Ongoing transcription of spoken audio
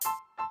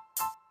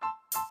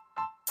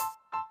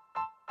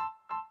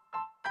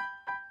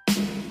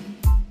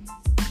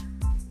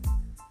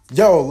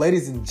Yo,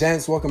 ladies and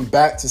gents, welcome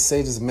back to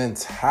Sage's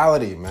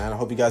Mentality, man. I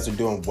hope you guys are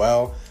doing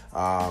well.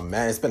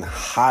 Man, it's been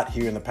hot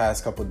here in the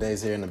past couple of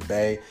days here in the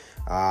Bay.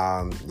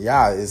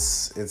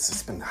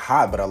 It's been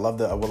hot, but I love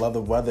the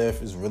weather.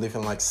 It's really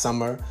feeling like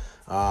summer.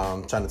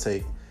 Trying to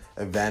take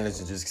advantage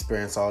and just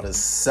experience all this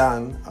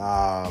sun.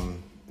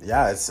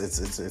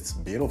 It's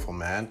beautiful,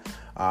 man.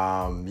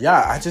 I've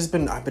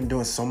been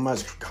doing so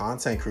much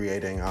content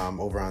creating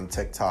over on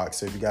TikTok.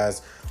 So if you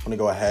guys want to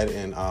go ahead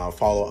and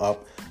follow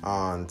up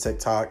on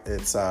TikTok,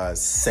 it's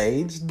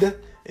Saged.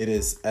 It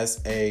is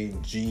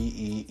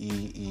SAGEEED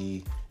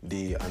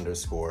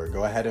 _.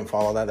 Go ahead and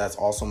follow that. That's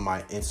also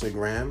my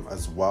Instagram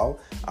as well.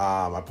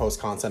 I post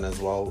content as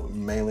well,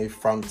 mainly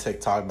from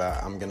TikTok,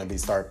 but I'm gonna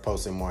start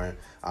posting more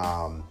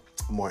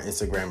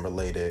Instagram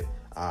related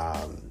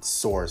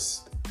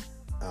source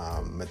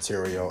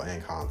material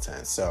and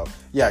content. So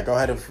yeah, go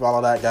ahead and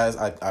follow that, guys.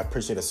 I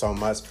appreciate it so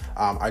much.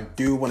 I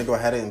do want to go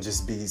ahead and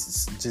just be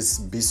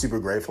super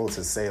grateful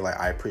to say, like,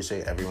 I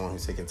appreciate everyone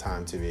who's taking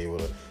time to be able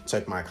to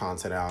check my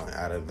content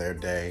out of their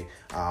day.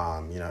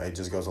 It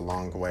just goes a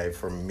long way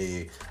for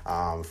me,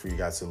 for you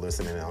guys to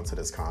listen in onto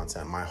this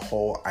content. My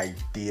whole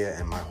idea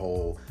and my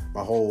whole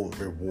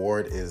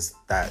reward is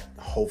that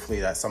hopefully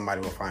that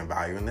somebody will find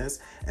value in this,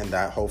 and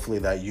that hopefully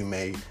that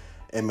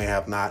it may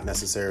have not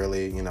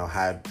necessarily,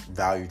 had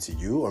value to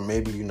you, or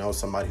maybe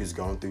somebody who's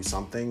going through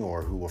something,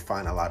 or who will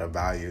find a lot of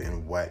value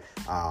in what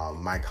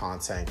my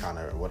content,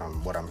 what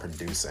I'm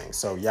producing.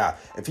 So yeah,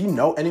 if you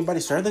know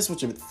anybody, share this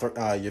with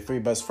your three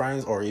best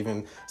friends, or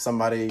even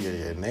somebody,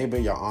 your neighbor,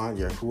 your aunt,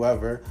 your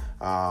whoever.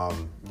 I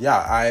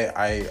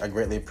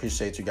greatly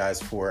appreciate you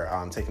guys for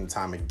taking the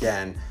time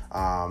again,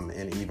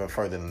 and even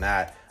further than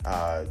that,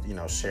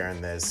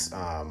 sharing this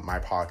my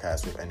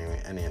podcast with any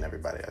and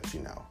everybody that you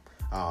know.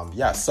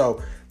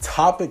 So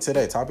topic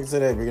today,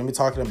 we're gonna be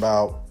talking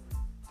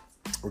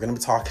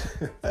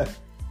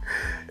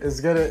it's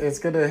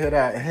gonna hit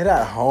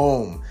at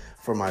home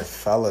for my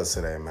fellas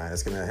today, man.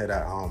 It's gonna hit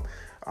at home.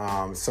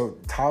 So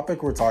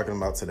topic we're talking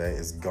about today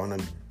is gonna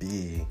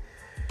be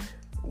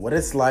what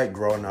it's like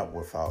growing up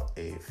without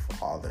a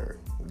father.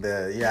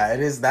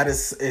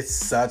 It's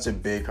such a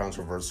big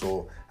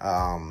controversial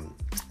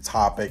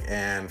topic,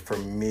 and for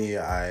me,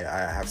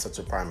 I have such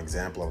a prime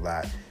example of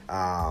that.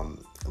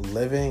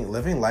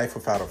 Living life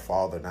without a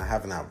father, not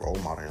having that role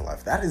model in your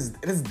life, it is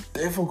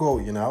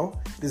difficult. It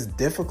is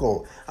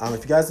difficult.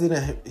 If you guys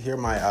didn't hear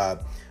my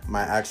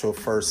actual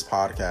first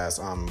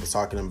podcast, I was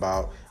talking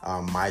about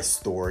my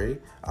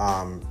story.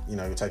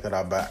 You check that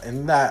out. But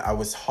in that, I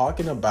was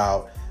talking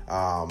about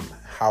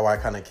how I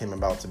kind of came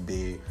about to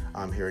be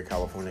here in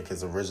California,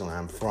 because originally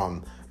I'm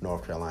from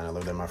North Carolina. I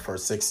lived there my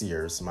first 6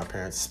 years. My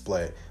parents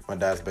split. My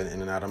dad's been in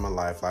and out of my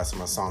life. Last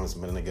time I saw him has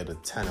been a good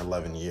 10,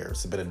 11 years.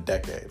 It's been a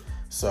decade.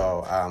 So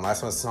last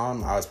time I saw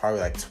him, I was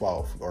probably like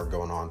 12 or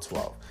going on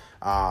 12.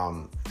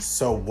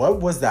 So what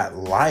was that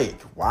like?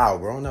 Wow,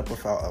 growing up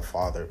without a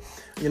father.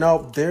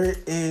 There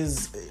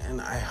is,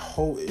 and I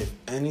hope if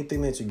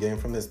anything that you gain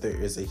from this, there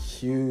is a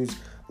huge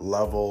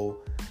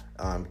level,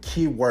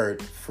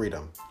 keyword,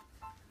 freedom.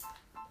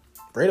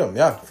 Freedom,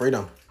 yeah,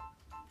 freedom.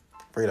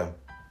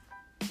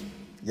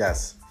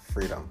 Yes,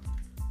 freedom.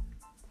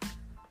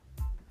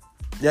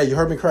 Yeah, you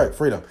heard me correct,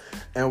 freedom.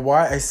 And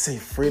why I say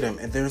freedom,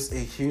 and there's a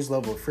huge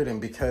level of freedom,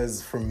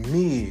 because for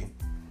me,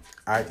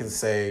 I can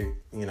say,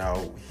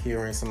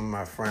 hearing some of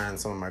my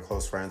friends, some of my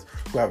close friends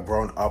who have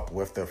grown up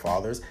with their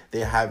fathers,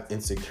 they have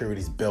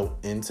insecurities built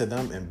into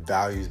them and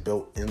values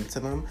built into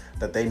them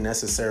that they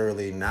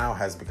necessarily now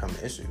has become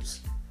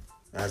issues.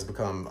 It has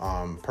become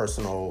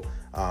personal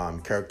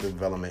character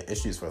development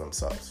issues for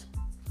themselves.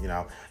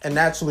 And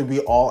naturally, we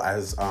all,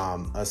 as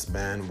us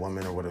men,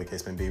 women, or whatever the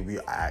case may be, we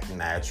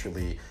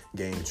naturally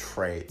gain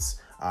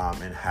traits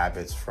and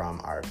habits from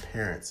our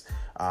parents.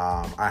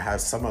 I have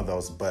some of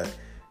those, but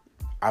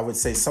I would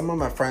say some of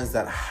my friends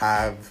that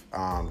have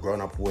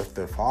grown up with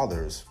their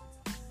fathers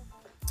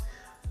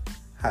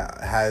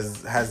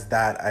has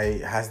that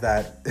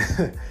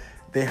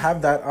they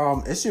have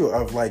that issue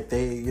of, like,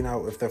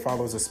 if their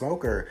father was a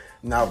smoker,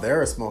 now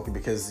they're a smoker,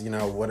 because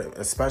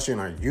especially in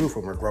our youth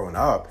when we're growing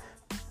up,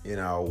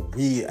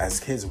 we as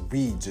kids,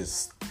 we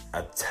just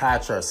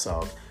attach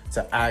ourselves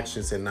to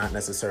actions and not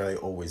necessarily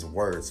always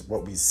words.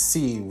 What we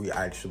see, we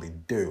actually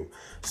do.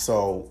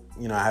 So,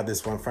 I had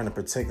this one friend in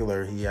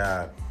particular. He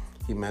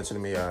mentioned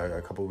to me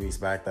a couple of weeks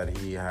back that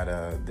he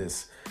had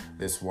this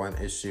one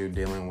issue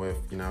dealing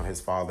with,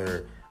 his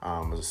father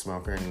was a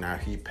smoker, and now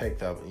he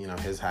picked up,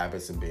 his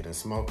habits of being a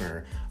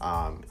smoker.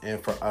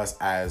 And for us,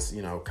 as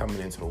coming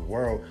into the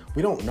world,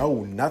 we don't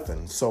know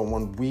nothing. So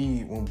when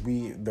we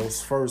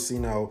those first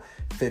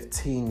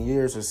 15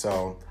 years or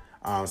so,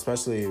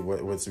 especially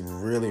what's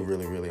really,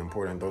 really, really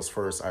important, those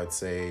first, I'd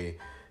say,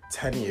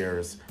 10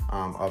 years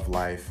of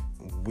life,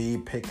 we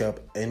pick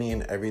up any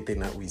and everything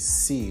that we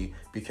see,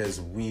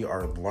 because we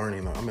are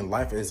learning.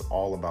 Life is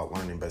all about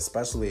learning, but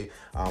especially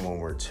when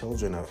we're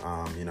children,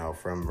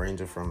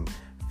 ranging from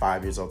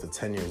 5 years old to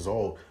 10 years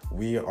old,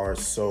 we are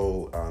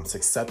so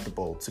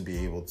susceptible to be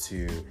able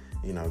to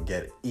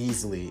get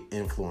easily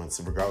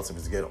influenced, regardless if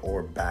it's good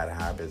or bad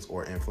habits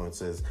or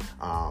influences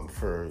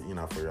for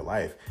your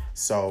life.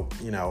 So,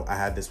 I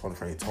had this one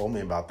friend, he told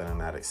me about that and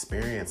that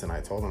experience, and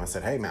I told him, I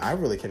said, hey man, I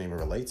really can't even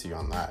relate to you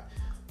on that,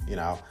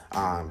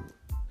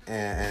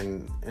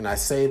 and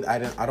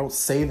I don't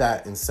say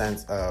that in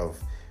sense of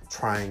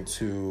trying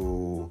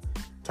to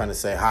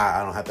say, hi,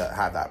 I don't have to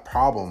have that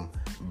problem,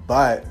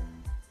 but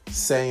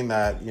saying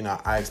that,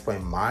 I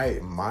explained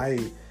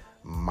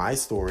my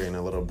story in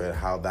a little bit,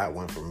 how that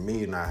went for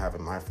me, not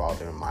having my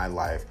father in my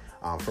life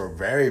for a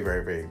very,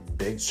 very, very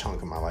big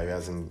chunk of my life. He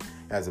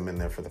hasn't been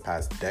there for the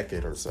past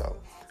decade or so.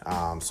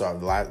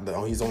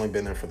 He's only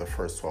been there for the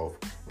first 12.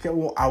 Okay,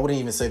 well, I wouldn't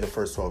even say the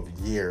first 12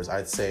 years.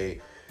 I'd say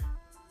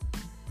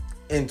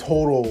in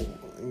total,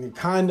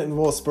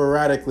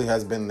 sporadically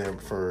has been there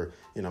for,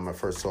 my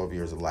first 12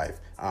 years of life.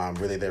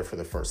 Really there for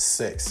the first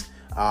 6.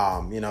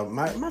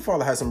 My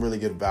father has some really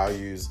good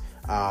values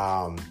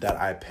that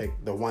I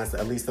picked,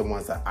 at least the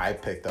ones that I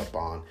picked up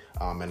on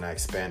and I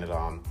expanded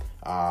on.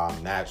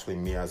 Naturally,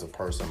 me as a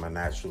person, I'm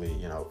naturally,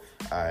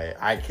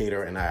 I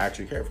cater and I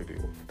actually care for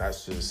people.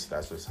 That's just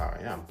how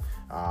I am.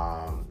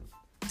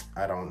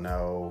 I don't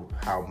know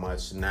how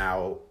much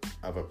now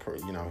of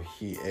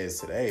he is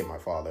today, my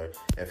father,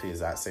 if he is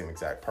that same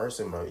exact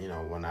person, but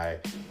when I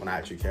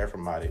actually care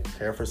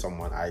for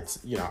someone, I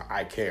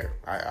care.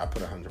 I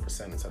put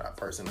 100% into that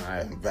person and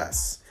I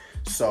invest.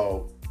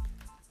 So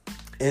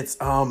that's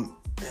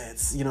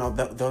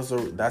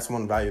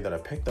one value that I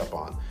picked up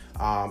on.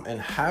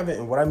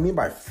 And what I mean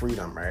by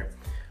freedom, right?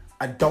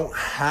 I don't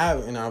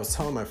have, and I was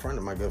telling my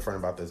good friend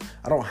about this,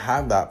 I don't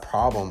have that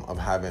problem of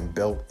having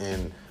built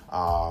in,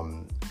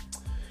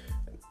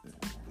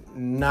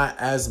 not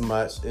as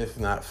much, if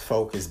not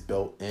focus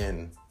built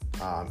in,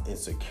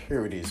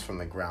 insecurities from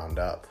the ground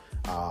up,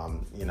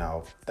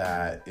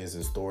 that is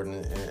installed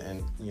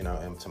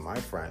into my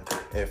friend.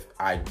 If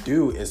I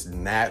do, it's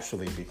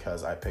naturally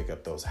because I pick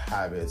up those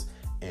habits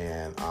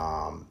and,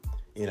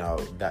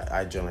 that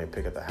I generally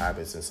pick up the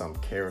habits and some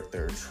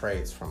character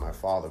traits from my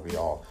father. We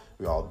all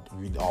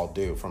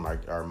do from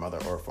our mother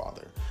or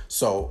father.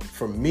 So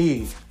for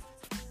me,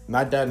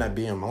 my dad not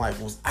being in my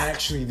life was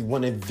actually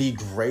one of the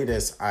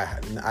greatest. I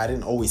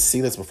didn't always see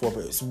this before,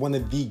 but it's one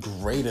of the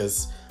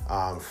greatest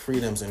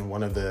freedoms, and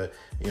one of the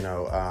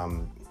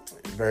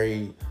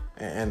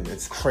and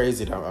it's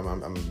crazy that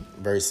I'm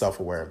very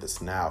self-aware of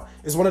this now.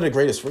 It's one of the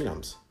greatest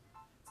freedoms.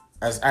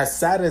 As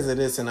sad as it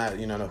is, and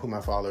who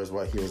my father is,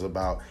 what he was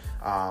about.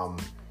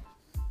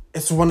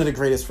 It's one of the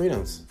greatest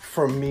freedoms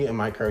for me in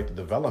my character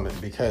development,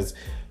 because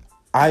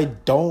I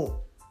don't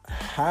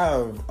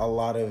have a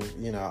lot of,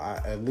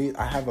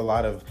 I have a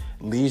lot of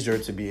leisure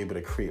to be able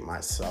to create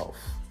myself.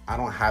 I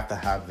don't have to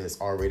have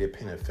this already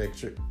painted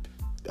picture,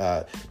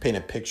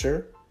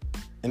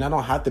 and I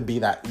don't have to be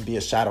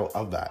a shadow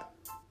of that.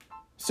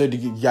 So do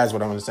you guys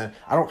what I understand?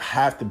 I don't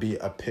have to be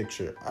a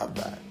picture of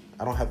that.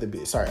 I don't have to be,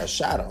 a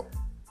shadow.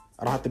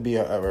 I don't have to be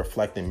a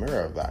reflecting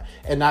mirror of that.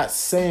 And not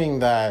saying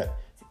that,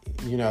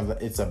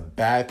 it's a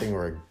bad thing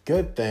or a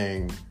good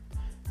thing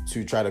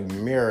to try to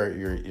mirror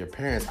your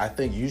parents. I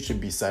think you should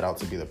be set out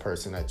to be the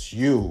person that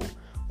you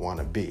want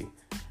to be.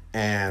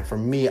 And for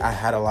me, I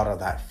had a lot of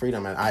that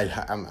freedom, and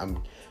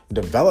I'm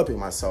developing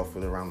myself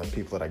around the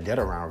people that I get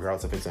around,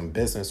 regardless if it's in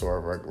business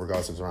or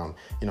regardless if it's around,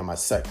 my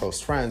set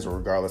close friends, or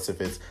regardless if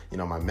it's,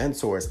 my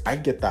mentors. I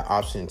get that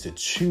option to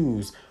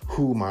choose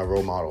who my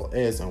role model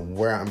is and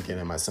where I'm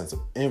getting my sense of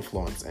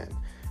influence in,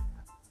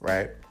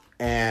 right?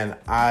 And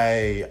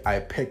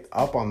I picked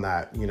up on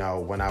that,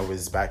 when I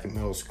was back in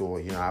middle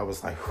school. I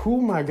was like, who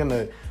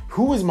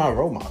is my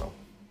role model?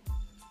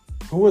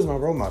 Who is my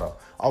role model?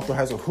 All through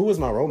high school, who is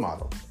my role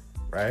model,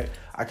 right?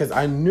 Because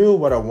I knew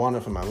what I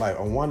wanted for my life.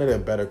 I wanted a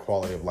better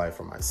quality of life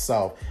for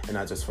myself, and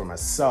not just for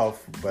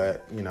myself,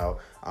 but,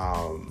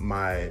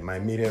 my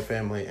immediate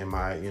family and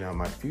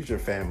my future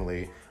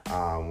family,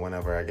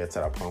 whenever I get to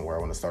that point where I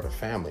want to start a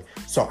family.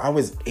 So I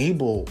was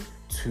able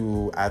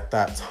to, at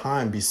that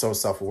time, be so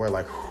self-aware,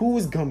 like, who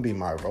is going to be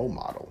my role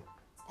model?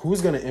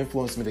 Who's going to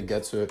influence me to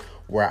get to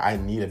where I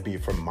need to be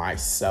for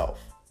myself?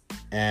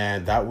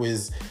 And it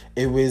was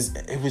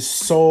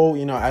so,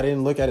 I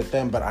didn't look at it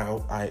then, but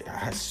I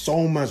had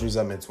so much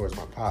resentment towards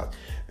my pops.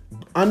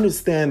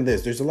 Understand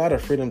this, there's a lot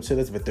of freedom to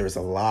this, but there's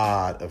a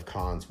lot of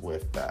cons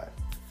with that.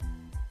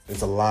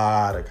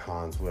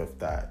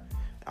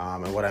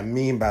 And what I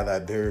mean by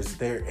that, there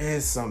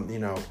is some,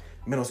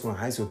 middle school and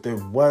high school, there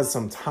was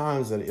some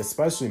times that,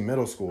 especially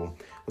middle school,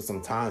 was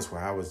some times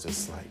where I was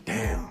just like,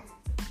 damn,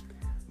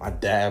 my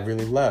dad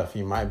really left.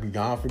 He might be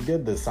gone for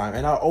good this time.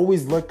 And I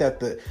always looked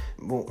at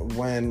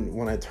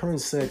when I turned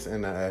 6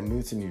 and I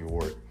moved to New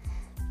York,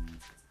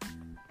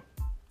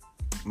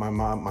 my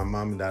mom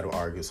and dad would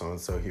argue, so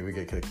he would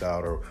get kicked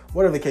out or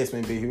whatever the case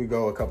may be. He would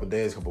go a couple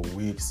days, couple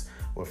weeks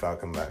without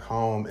coming back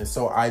home. And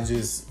so I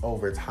just,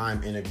 over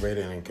time,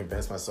 integrated and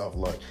convinced myself,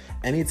 look,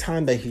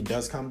 anytime that he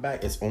does come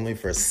back, it's only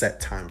for a set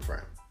time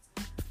frame.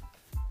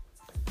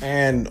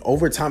 And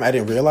over time, I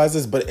didn't realize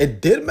this, but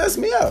it did mess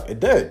me up. It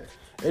did.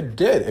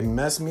 It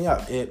messed me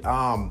up.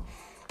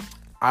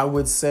 I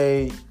would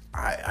say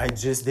I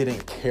just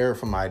didn't care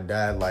for my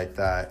dad like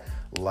that,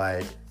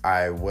 like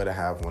I would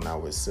have when I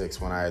was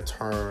 6. When I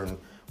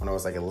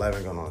was like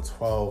 11 going on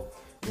 12,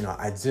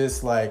 I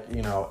just like,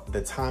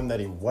 the time that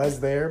he was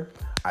there,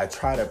 I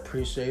try to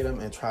appreciate him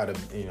and try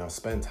to,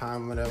 spend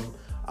time with him.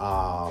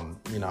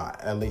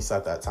 At least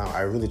at that time,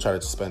 I really tried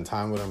to spend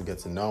time with him, get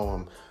to know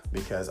him,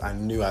 because I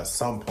knew at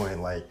some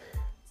point, like,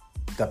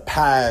 the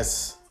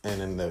past and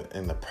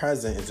in the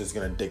present is just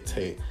gonna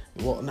dictate.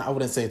 Well, no, I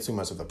wouldn't say too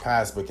much of the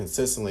past, but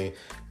consistently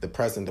the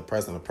present.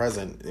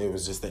 It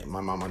was just that my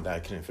mom and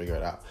dad couldn't figure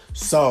it out.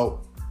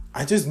 So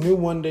I just knew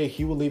one day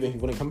he would leave and he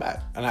wouldn't come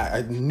back, and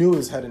I knew he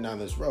was heading down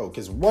this road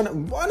because one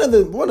of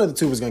the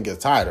two was gonna get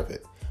tired of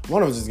it.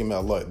 One of them was just gonna be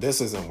like, look,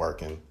 this isn't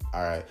working.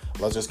 All right,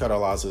 let's just cut our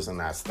losses, and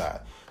that's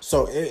that.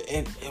 So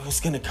it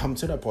was gonna come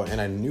to that point, and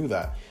I knew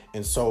that.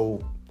 And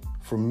so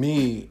for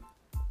me,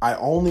 I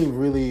only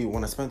really,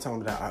 when I spent time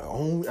with that,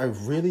 I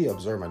really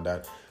observed my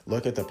dad,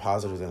 look at the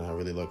positives, and I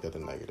really looked at the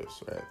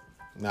negatives, right?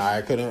 Now,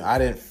 I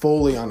didn't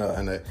fully on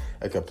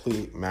a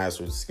complete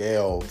mastered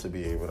scale to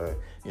be able to,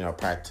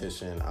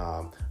 practice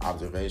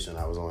observation.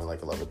 I was only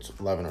like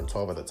 11 or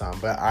 12 at the time,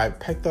 but I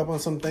picked up on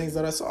some things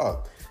that I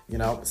saw,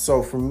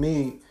 So for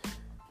me,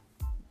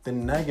 the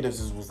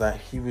negatives was that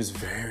he was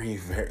very,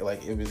 very,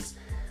 like, it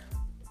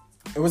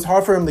was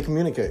hard for him to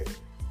communicate.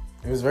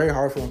 It was very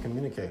hard for him to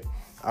communicate.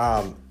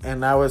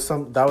 And I would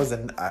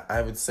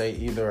say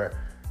either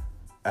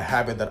a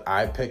habit that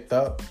I picked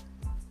up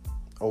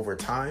over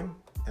time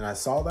and I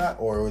saw that,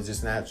 or it was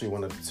just naturally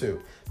one of the two.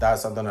 That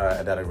was something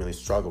that I really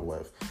struggled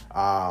with.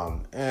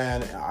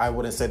 And I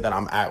wouldn't say that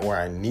I'm at where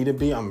I need to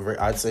be.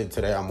 I'd say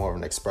today I'm more of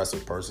an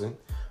expressive person.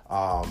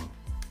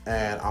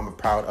 And I'm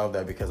proud of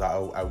that because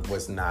I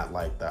was not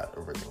like that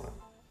originally.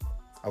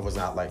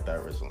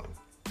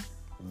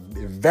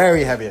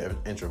 Very heavy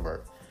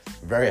introvert.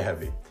 Very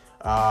heavy.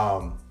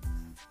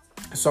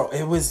 So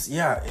it was,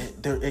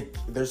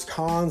 there's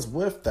cons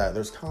with that.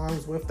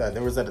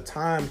 There was at a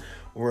time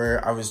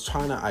where I was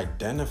trying to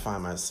identify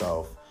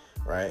myself,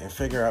 right, and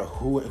figure out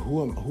who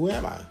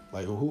am I,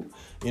 like and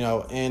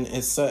and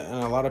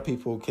a lot of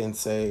people can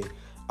say,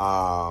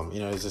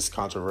 it's just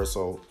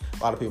controversial.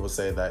 A lot of people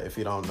say that if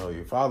you don't know who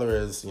your father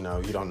is, you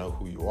don't know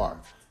who you are.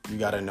 You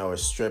got to know a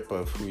strip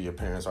of who your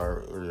parents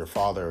are or your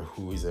father,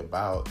 who he's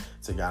about,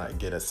 to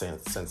get a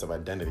sense of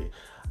identity.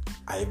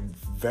 I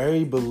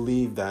very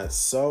believe that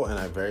so, and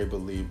I very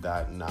believe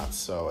that not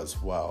so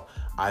as well.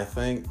 I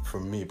think for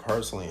me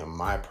personally, in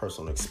my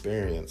personal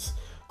experience,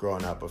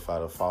 growing up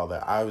without a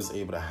father, I was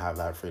able to have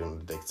that freedom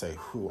to dictate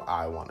who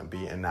I want to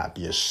be and not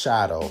be a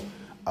shadow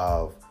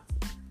of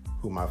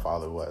who my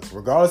father was.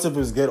 Regardless if it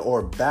was good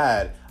or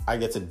bad, I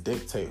get to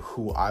dictate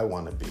who I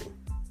want to be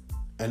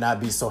and not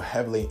be so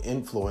heavily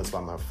influenced by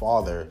my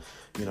father,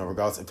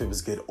 regardless if it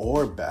was good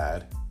or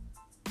bad,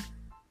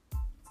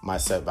 my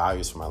set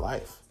values for my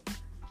life.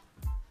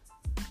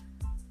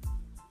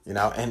 And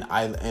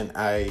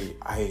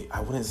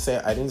I wouldn't say,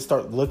 I didn't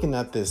start looking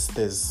at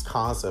this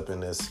concept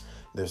and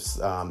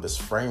this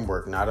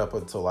framework not up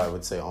until I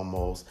would say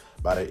almost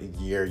about a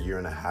year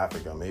and a half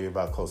ago, maybe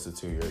about close to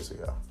 2 years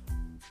ago.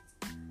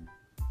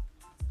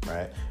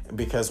 Right?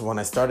 Because when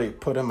I started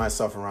putting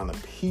myself around the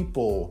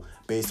people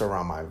based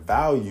around my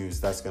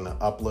values, that's going to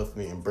uplift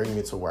me and bring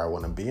me to where I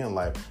want to be in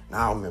life.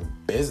 Now I'm in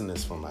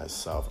business for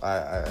myself.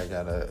 I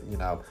gotta,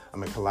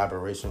 I'm in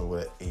collaboration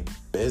with a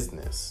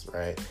business,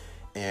 right?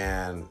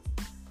 And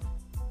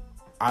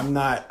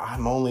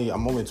I'm only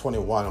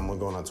 21. I'm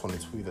going on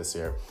 22 this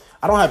year.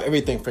 I don't have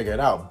everything figured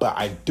out, but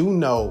I do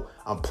know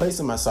I'm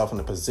placing myself in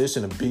a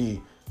position to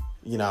be,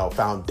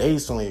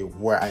 foundationally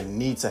where I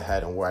need to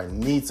head and where I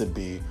need to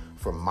be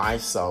for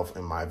myself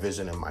and my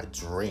vision and my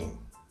dream.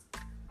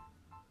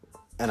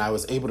 And I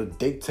was able to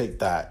dictate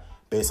that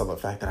based on the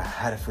fact that I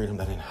had a freedom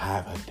that I didn't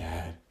have a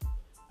dad.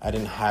 I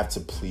didn't have to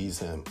please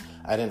him.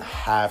 I didn't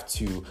have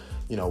to,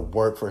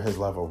 work for his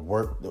love or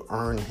work to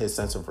earn his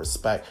sense of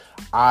respect.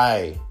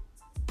 I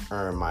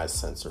earn my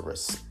sense of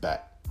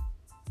respect.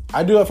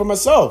 I do it for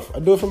myself.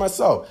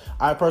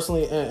 I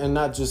personally, and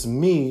not just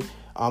me,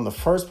 I'm the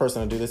first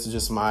person to do this. Is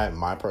just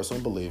my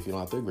personal belief. You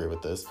don't have to agree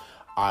with this.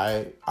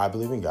 I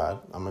believe in God.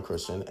 I'm a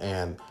Christian,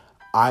 and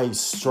I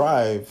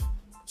strive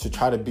to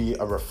try to be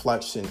a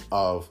reflection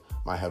of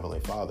my Heavenly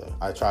Father.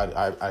 I try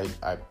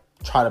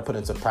to put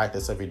into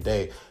practice every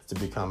day to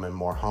become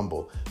more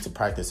humble, to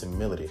practice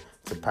humility,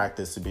 to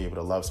practice to be able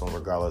to love someone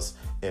regardless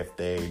if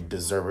they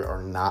deserve it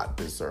or not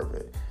deserve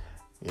it.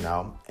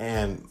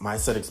 And my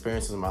set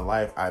experiences in my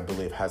life, I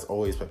believe, has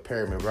always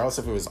prepared me, regardless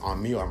if it was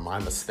on me or my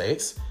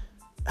mistakes,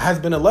 has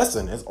been a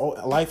lesson.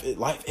 Life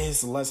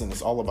is a lesson.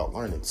 It's all about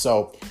learning.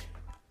 So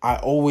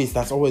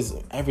that's always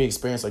every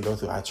experience I go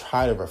through, I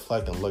try to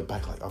reflect and look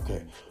back like,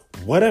 okay,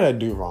 what did I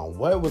do wrong?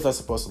 What was I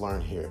supposed to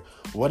learn here?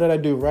 What did I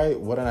do right?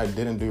 What did I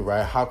didn't do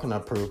right? How can I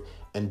improve?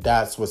 And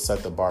that's what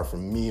set the bar for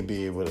me to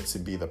be able to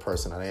be the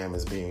person I am,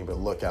 is being able to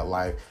look at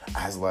life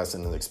as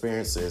lessons and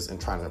experiences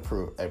and trying to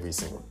improve every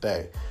single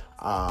day.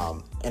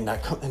 And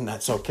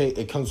that's okay.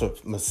 It comes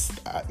with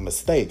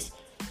mistakes.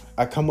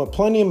 I come with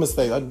plenty of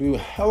mistakes. I do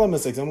hella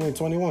mistakes. I'm only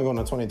 21 going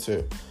on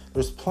 22.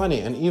 There's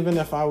plenty. And even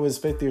if I was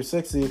 50 or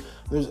 60,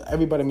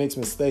 everybody makes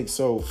mistakes.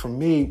 So for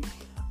me,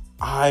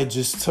 I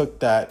just took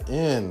that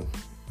in,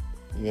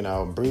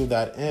 breathe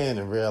that in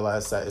and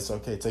realize that it's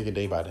okay. Take it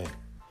day by day.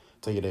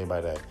 Take it day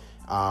by day.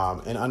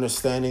 And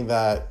understanding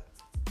that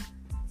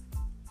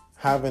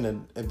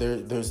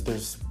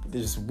there's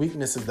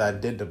weaknesses that I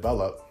did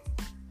develop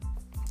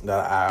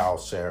that I'll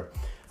share.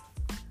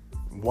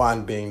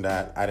 One being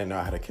that I didn't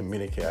know how to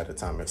communicate at the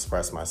time,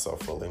 express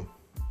myself fully,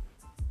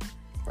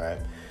 right?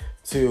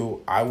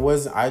 Two,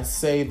 I'd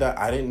say that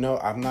I didn't know,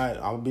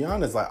 I'll be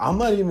honest, like, I'm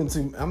not even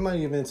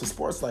into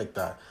sports like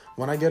that.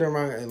 When I get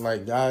around,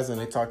 like, guys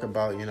and they talk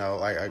about,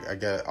 like, I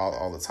get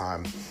all the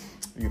time,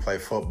 you play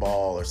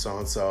football or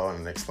so-and-so,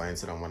 and explain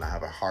to them when I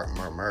have a heart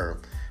murmur,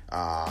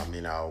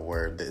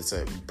 where it's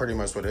pretty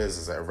much what it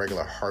is a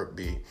regular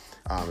heartbeat.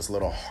 It's a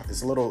little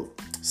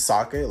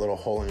socket, a little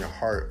hole in your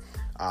heart.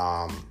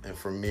 And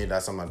for me,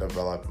 that's something I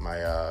developed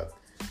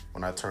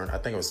when I turned, I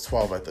think it was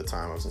 12 at the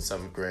time. I was in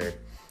 7th grade.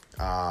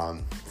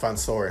 Fun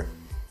story.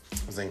 I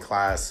was in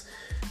class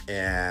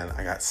and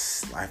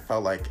I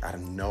felt like out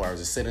of nowhere, I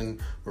was just sitting,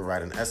 we were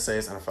writing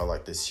essays, and I felt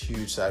like this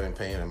huge stabbing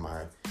pain in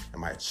my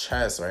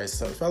chest, right?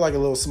 So it felt like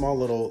a small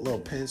little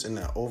pinch, and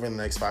then over the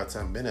next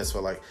 5-10 minutes,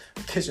 felt like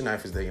a kitchen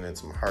knife was digging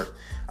into my heart.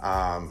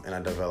 And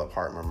I developed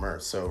heart murmur.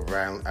 So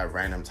at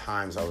random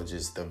times, I would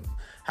just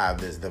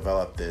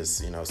develop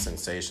this,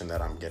 sensation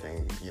that I'm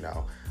getting,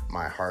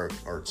 my heart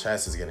or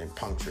chest is getting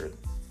punctured,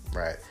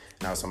 right?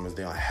 Now someone's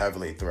dealing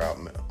heavily throughout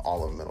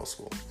all of middle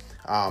school.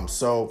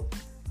 So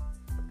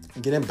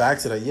getting back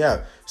to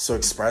that, so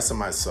expressing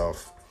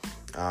myself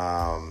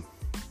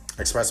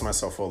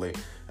fully,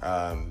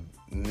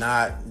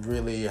 not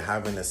really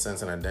having a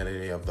sense and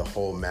identity of the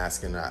whole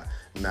masculinity.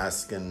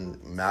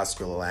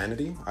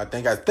 I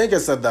think I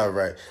said that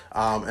right.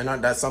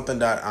 And that's something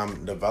that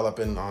I'm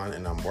developing on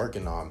and I'm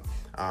working on.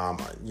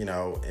 And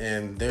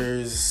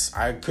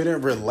I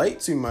couldn't relate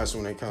too much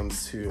when it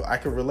comes to, I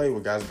could relate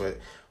with guys, but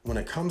when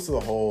it comes to the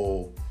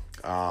whole,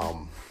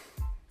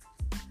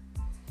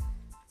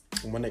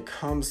 when it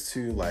comes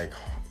to like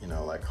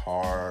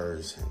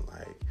cars and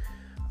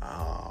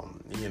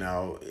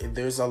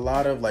there's a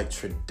lot of like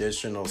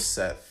traditional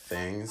set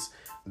things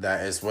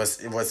that is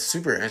what's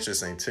super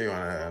interesting too.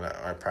 And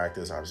I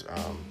practice,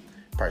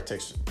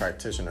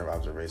 practitioner of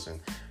observation.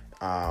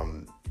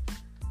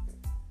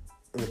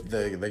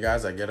 The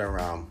guys I get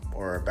around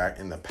or back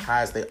in the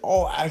past, they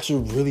all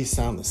actually really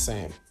sound the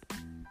same.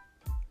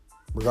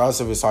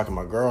 Regardless if it's talking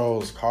about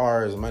girls,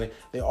 cars, money,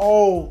 they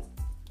all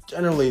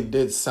generally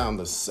did sound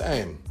the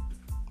same,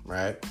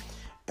 right?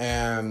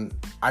 And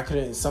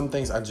some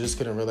things I just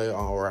couldn't relate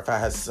on, or if I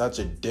had such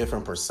a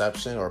different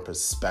perception or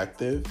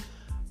perspective,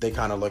 they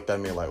kind of looked at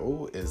me like,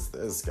 "Who is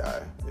this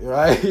guy?"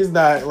 Right? He's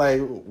not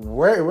like,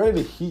 where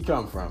did he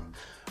come from?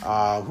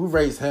 Who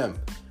raised him?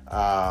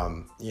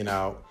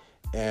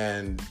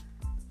 And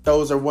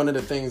those are one of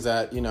the things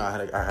that,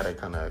 I had to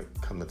kind of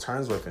come to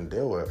terms with and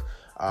deal with.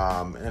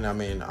 And I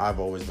mean, I've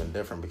always been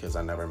different because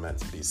I never meant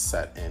to be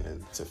set in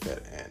and to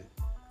fit in,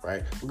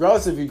 right?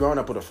 Regardless if you're growing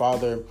up with a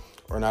father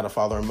or not a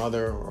father or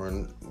mother, or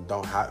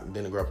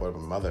didn't grow up with a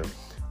mother,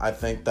 I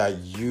think that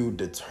you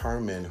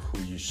determine who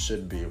you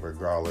should be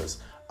regardless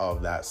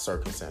of that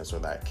circumstance or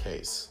that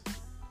case.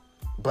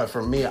 But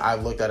for me, I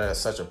looked at it as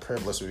such a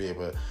privilege to be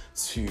able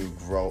to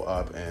grow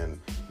up and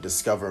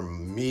discover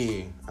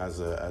me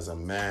as a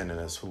man and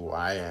as who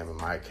I am and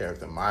my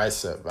character, my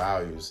set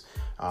values,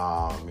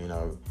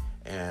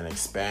 and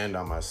expand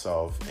on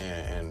myself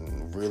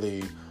and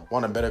really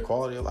want a better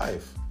quality of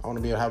life. I want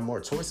to be able to have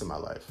more choice in my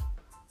life.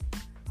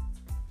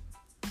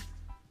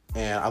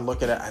 And I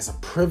look at it as a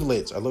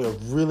privilege. I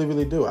really,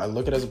 really do. I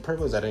look at it as a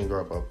privilege I didn't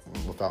grow up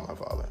without my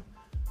father.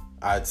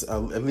 At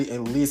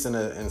least in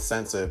a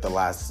sense of the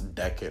last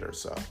decade or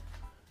so.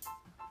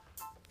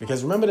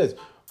 Because remember this,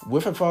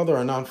 with a father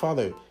or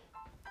non-father,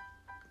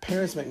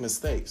 parents make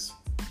mistakes.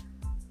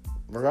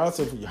 Regardless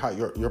of how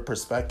your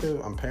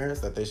perspective on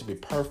parents, that they should be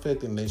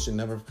perfect and they should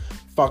never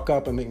fuck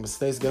up and make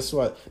mistakes, guess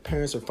what?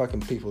 Parents are fucking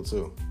people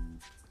too.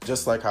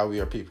 Just like how we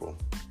are people.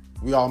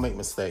 We all make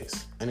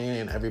mistakes.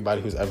 And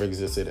everybody who's ever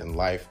existed in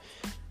life,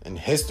 in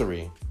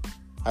history,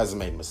 has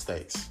made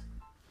mistakes.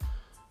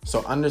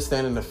 So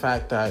understanding the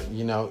fact that,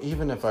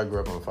 even if I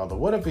grew up with my father,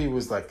 what if he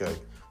was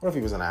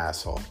an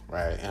asshole,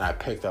 right? And I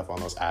picked up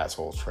on those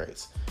asshole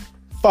traits.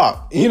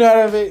 Fuck, you know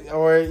what I mean?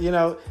 Or,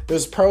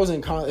 there's pros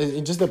and cons.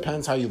 It just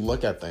depends how you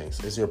look at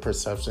things. It's your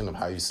perception of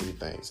how you see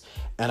things.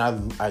 And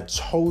I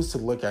chose to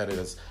look at it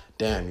as,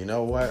 damn, you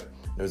know what?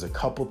 There's a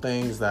couple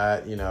things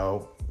that,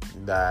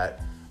 that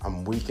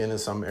I'm weak in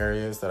some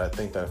areas that I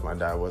think that if my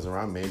dad wasn't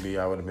around, maybe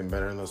I would have been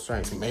better in those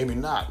strengths. Maybe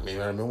not.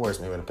 Maybe I would have been worse.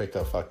 Maybe I would have picked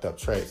up fucked up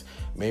traits.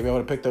 Maybe I would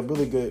have picked up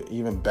really good,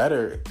 even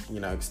better,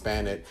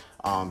 expanded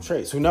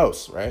traits. Who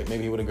knows, right?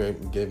 Maybe he would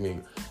have given me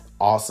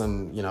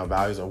awesome,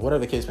 values or whatever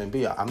the case may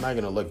be. I'm not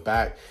going to look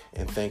back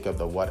and think of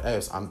the what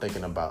ifs. I'm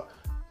thinking about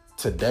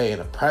today in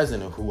the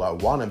present and who I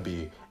want to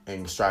be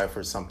and strive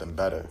for something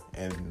better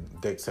and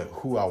dictate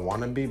who I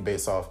want to be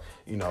based off,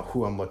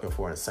 who I'm looking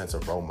for in a sense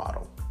of role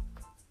model.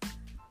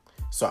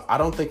 So I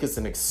don't think it's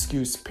an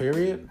excuse,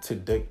 period,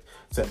 to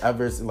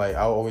ever, like,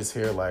 I always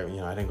hear, like,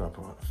 I didn't grow up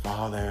with a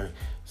father,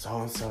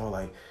 so-and-so,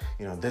 like,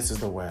 this is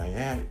the way I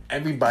am.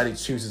 Everybody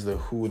chooses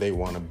who they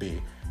want to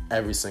be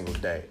every single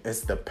day.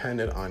 It's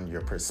dependent on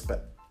your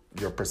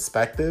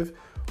perspective,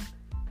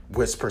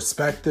 which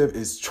perspective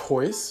is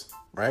choice,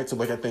 right? To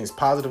look at things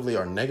positively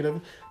or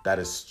negative, that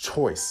is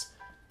choice.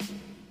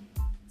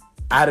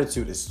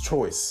 Attitude is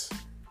choice.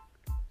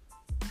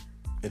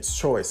 It's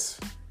choice.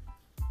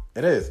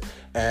 It is.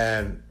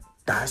 And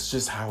that's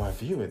just how I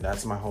view it.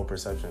 That's my whole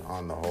perception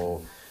on the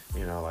whole,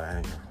 like, I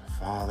didn't grow up with a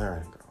father, I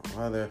didn't grow up with a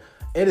mother.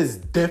 It is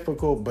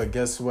difficult, but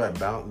guess what?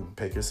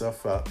 Pick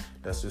yourself up,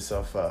 dust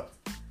yourself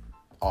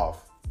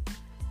off,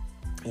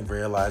 and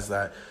realize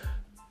that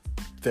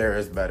there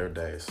is better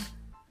days.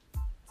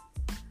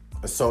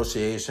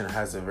 Association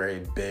has a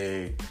very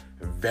big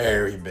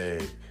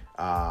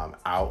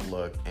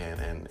outlook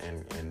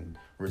and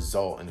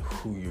result in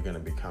who you're going to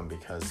become,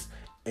 because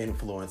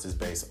influence is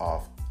based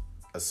off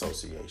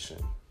association.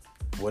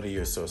 What do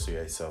you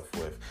associate yourself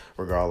with,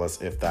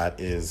 regardless if that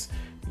is,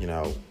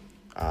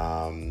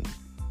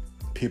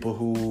 people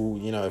who,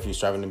 if you're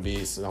striving to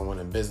be someone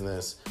in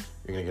business,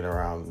 you're going to get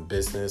around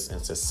business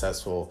and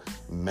successful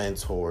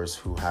mentors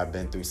who have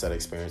been through set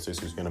experiences,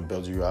 who's going to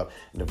build you up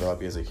and develop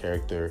you as a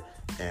character,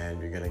 and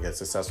you're going to get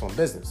successful in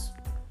business.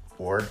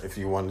 Or if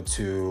you want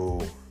to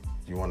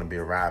be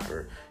a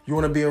rapper, you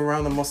want to be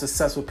around the most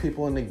successful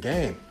people in the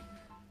game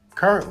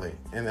currently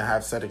and they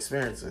have set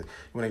experiences.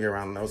 You want to get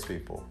around those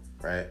people,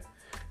 right?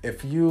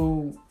 It's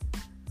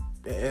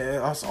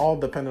all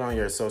dependent on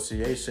your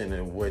association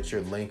and what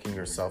you're linking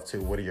yourself to,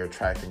 what are you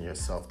attracting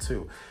yourself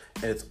to.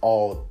 It's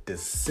all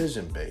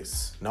decision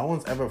based. No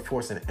one's ever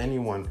forcing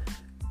anyone,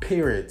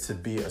 period, to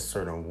be a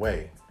certain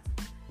way.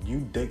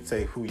 You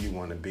dictate who you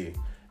want to be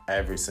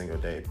every single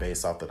day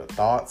based off of the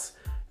thoughts,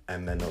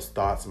 and then those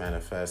thoughts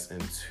manifest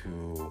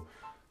into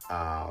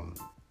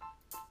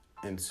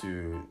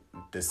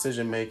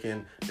decision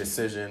making,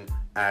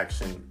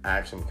 action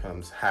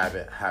becomes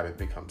habit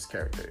becomes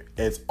character.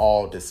 It's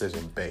all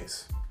decision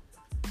based.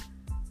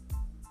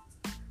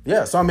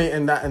 Yeah, so I mean,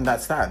 and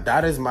that's that.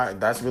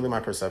 That's really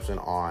my perception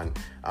on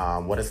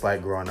what it's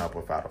like growing up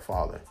without a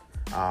father.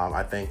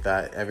 I think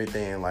that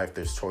everything in life,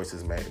 there's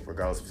choices made,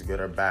 regardless if it's good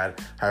or bad.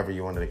 However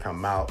you want it to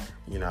come out,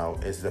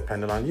 it's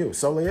dependent on you.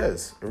 Solely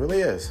is. It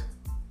really is.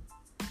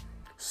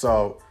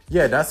 So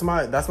yeah, that's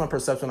my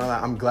perception on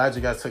that. I'm glad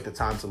you guys took the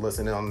time to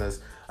listen in on this.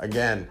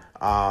 Again,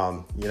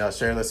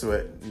 share this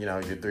with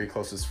your 3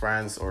 closest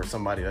friends or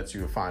somebody that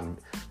you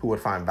would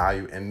find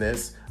value in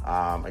this.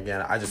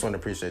 Again, I just want to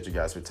appreciate you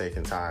guys for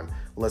taking time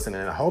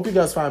listening. I hope you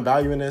guys find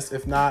value in this.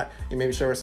 If not, you maybe share with